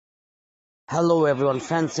Hello everyone,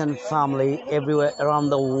 friends and family everywhere around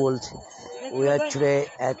the world. We are today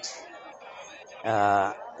at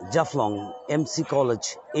Jaflong MC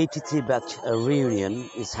College 83 batch reunion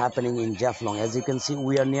is happening in Jaflong. As you can see,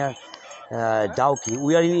 we are near Dauki.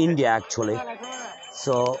 We are in India actually.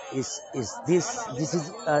 So this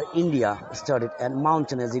is India started and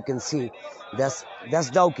mountain, as you can see. That's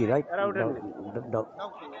Dauki, right?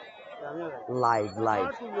 Live.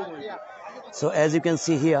 So as you can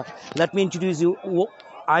see here, let me introduce you.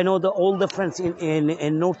 I know all the friends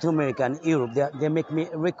in North America and Europe, they make me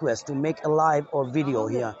request to make a live or video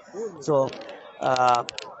here. So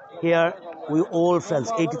here we all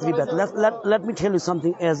friends 83 but let me tell you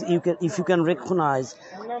something. As you can, if you can recognize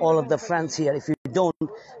all of the friends here, if you don't,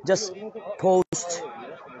 just post,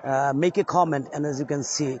 make a comment, and as you can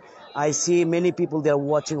see, I see many people there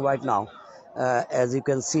watching right now. As you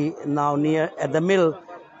can see now, near at the middle,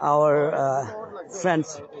 our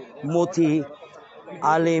friends Moti,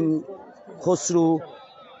 Alim, Khosru,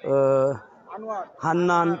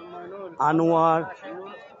 Hannan, Anwar.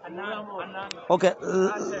 Okay,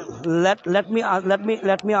 let me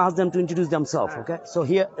ask them to introduce themselves. Okay, so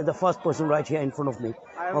here is the first person right here in front of me.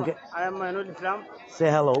 Okay, I am Manul Islam. Say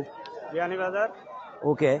hello. Yani Bazar.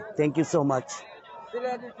 Okay, thank you so much.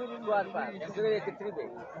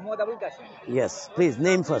 Yes, please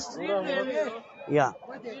name first. Yeah.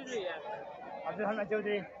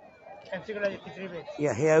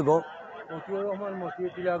 Yeah, here you go.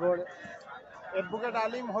 Advocate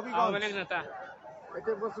Alim Hobbyganj.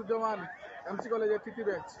 MC College 83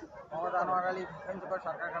 batch. Anwar Ali Principal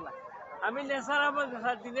Sarkar Khana. Ameen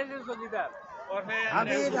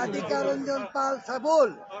Ameen Radhika Ranjan Pal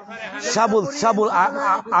Shabul.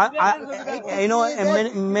 You know,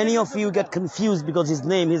 many of you get confused because his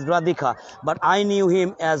name is Radhika, but I knew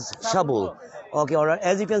him as Shabul. Okay, all right.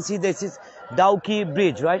 As you can see, this is Dauki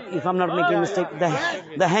Bridge, right? If I'm not making a mistake,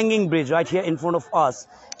 the hanging bridge right here in front of us,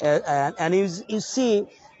 and you see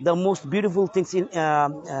the most beautiful things in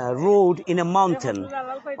road in a mountain.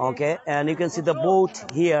 Okay, and you can see the boat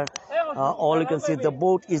here. All you can see, the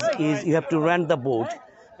boat is you have to rent the boat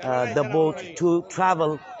to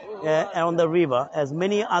travel on the river. As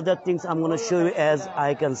many other things I'm going to show you as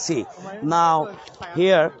I can see. Now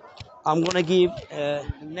here I'm going to give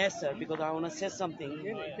Nesser, because I want to say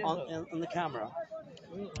something on the camera.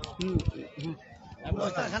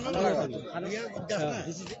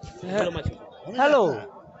 Hello.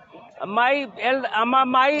 My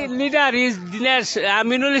leader is Dinesh,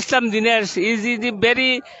 Aminul Islam Dinesh. Is the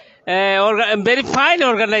very fine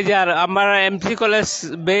organizer. Our MC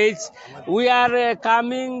College base. We are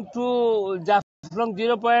coming to Jaflong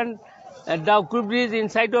 0 point Dauku Bridge,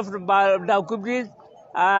 inside of Dauku Bridge.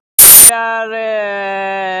 We are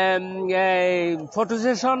photo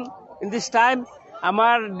session in this time.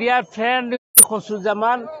 Our dear friend Khosru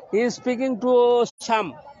Zaman, he is speaking to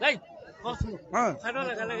Sam. Right?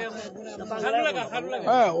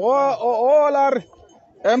 all are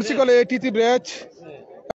MC College 83 batch,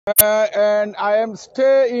 and I am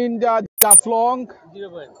stay in the Jaflong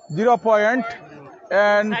 0 point,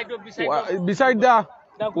 and beside the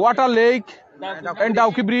water lake and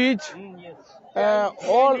Dauki Bridge.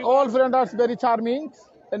 All friends are very charming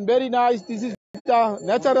and very nice. This is the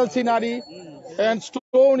natural scenery, and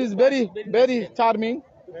stone is very charming,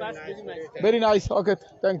 very nice. Okay,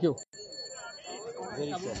 thank you.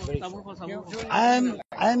 I am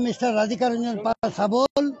Mr. Radhika Ranjan Pal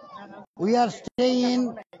Sabol. We are staying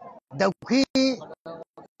in Dauki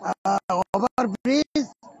overbridge.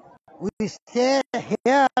 We stay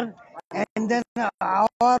here, and then our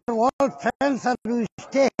all friends will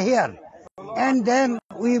stay here. And then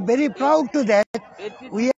we are very proud to that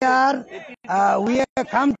we have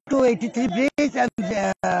come to 83 bridge and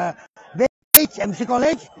bridge MC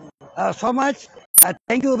College. So much.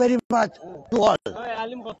 Thank you very much to all.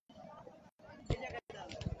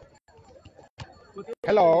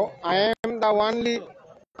 Hello, I am the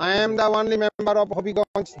only member of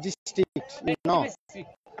Hobbyganj district. You know,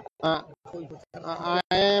 I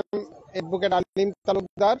am Advocate Alim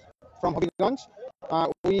Talukdar from Hobbyganj.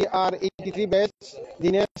 We are 83 batch.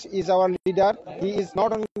 Dinesh is our leader. He is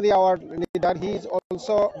not only our leader, he is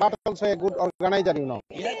also a good organizer. You know,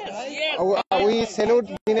 we salute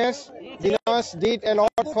Dinesh. Dinesh did a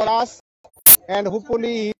lot for us, and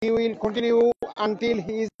hopefully he will continue until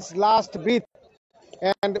his last breath.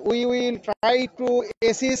 And we will try to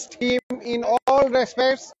assist him in all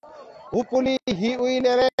respects. Hopefully he will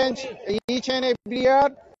arrange each and every year,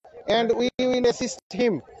 and we will assist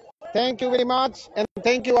him. Thank you very much, and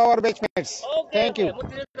thank you our batchmates. Thank you.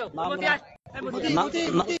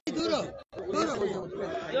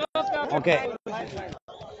 Okay.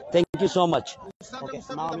 Thank you so much. Okay.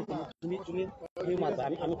 Now তুমি মারবা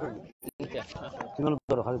আমি করব তুমি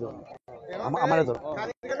ধরো খালি ধরো আমারে ধরো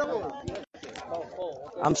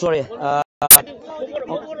I'm sorry.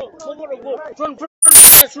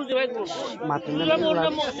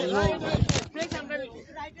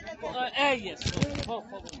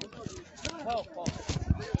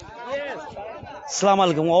 Assalamu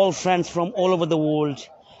alaikum, all friends from all over the world.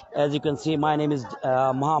 As you can see, my name is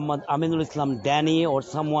Muhammad Aminul Islam Danny, or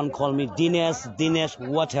someone call me Dinesh,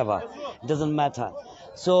 whatever. It doesn't matter.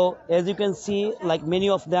 So as you can see, like many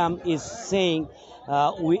of them is saying,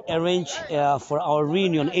 we arrange for our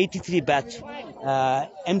reunion 83 batch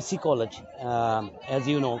MC College, as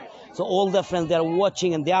you know. So all the friends, they are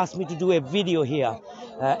watching, and they asked me to do a video here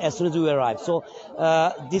as soon as we arrive. So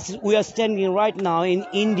we are standing right now in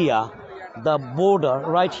India, the border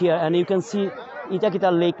right here, and you can see এটা কিটা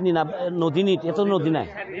lake নি না নদী নি এটা নদী নাই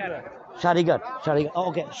Sharigat.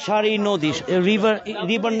 Okay, Shari Nodi, a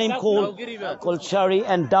river name called Shari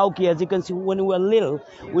and Dauki. As you can see, when we were little,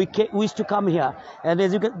 we used to come here, and as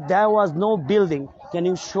you can, there was no building. Can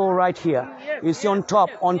you show right here? You see on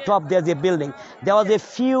top there's a building. There was a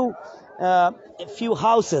few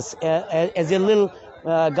houses. As a little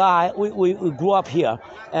guy, we grew up here,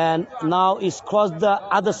 and now it's crossed the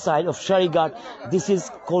other side of Sharigat. This is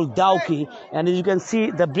called Dauki, and as you can see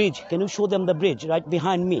the bridge. Can you show them the bridge right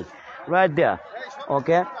behind me? Right there,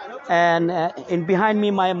 okay, and in behind me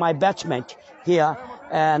my batchmate here,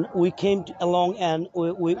 and we came along, and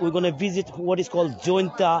we're going to visit what is called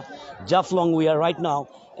Jointa Jaflong we are right now,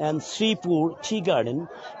 and Sripur Tea Garden,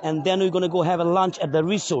 and then we're going to go have a lunch at the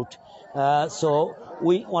resort. So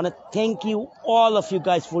we want to thank you, all of you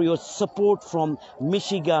guys, for your support from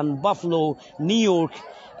Michigan, Buffalo, New York,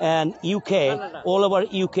 and UK, all over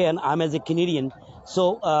UK, and I'm as a Canadian. So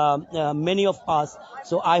many of us.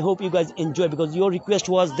 So I hope you guys enjoy, because your request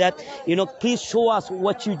was that, please show us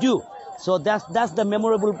what you do. So that's the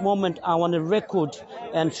memorable moment I want to record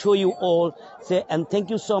and show you all. And thank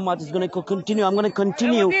you so much. It's going to continue. I'm going to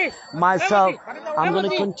continue myself. I'm going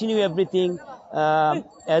to continue everything.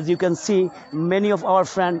 As you can see, many of our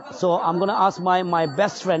friends. So I'm going to ask my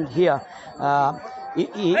best friend here.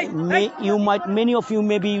 Many of you,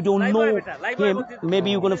 maybe you don't know him, maybe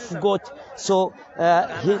you're going to forget. So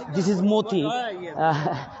this is Moti.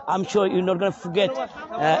 I'm sure you're not going to forget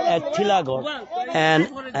at Tilagor. And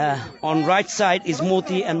on right side is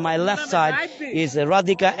Moti, and my left side is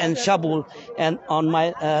Radhika and Shabul. And on my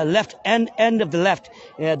left end of the left,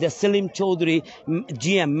 the Salim Chaudhary,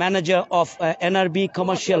 GM, manager of NRB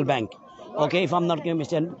Commercial Bank. Okay, if I'm not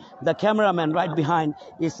mistaken. The cameraman right behind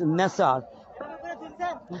is Nessar.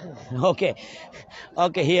 Okay,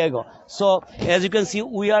 here you go. So as you can see,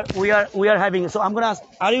 we are having. So I'm gonna ask,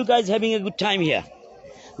 are you guys having a good time here?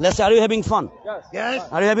 Let's say, are you having fun? Yes.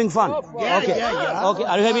 Are you having fun? Yes. Okay. Yeah. Okay.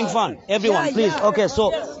 Are you having fun? Everyone, please. Okay. So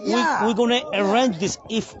we're gonna arrange this.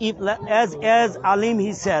 If as Alim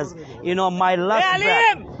he says, my last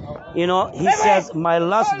breath. He says my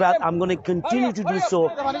last breath. I'm gonna continue to do so.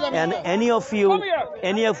 And any of you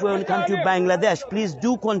when come to Bangladesh, please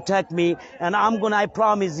do contact me. And I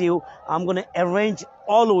promise you, I'm gonna arrange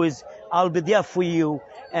always. I'll be there for you,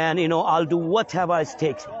 and I'll do whatever it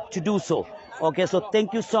takes to do so. Okay, so thank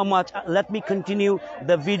you so much. Let me continue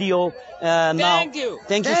the video now.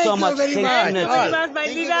 Thank you so much. Very much. My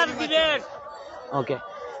leader. Okay,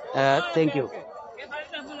 thank you.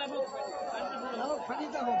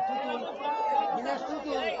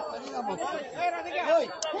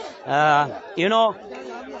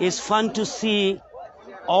 It's fun to see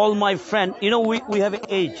all my friends. We have an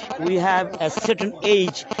age. We have a certain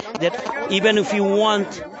age that even if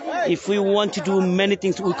we want to do many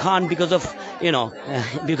things, we can't because of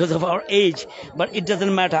because of our age. But it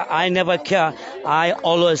doesn't matter. I never care. I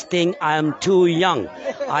always think I am too young.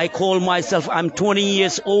 I call myself I'm 20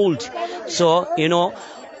 years old. So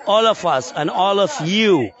all of us and all of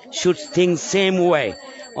you should think same way.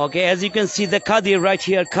 Okay, as you can see the Qadir right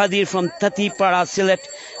here, Qadir from Tatipara, SYLHET,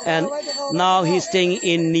 and now he's staying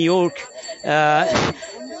in New York.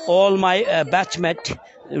 All my batchmate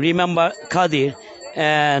remember Qadir,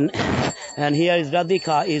 and here is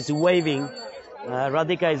Radhika is waving.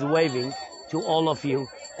 Radhika is waving to all of you,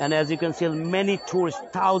 and as you can see, many tourists,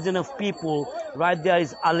 thousands of people. Right there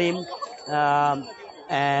is Alim,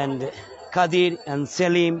 and Qadir and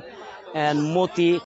Selim and Moti.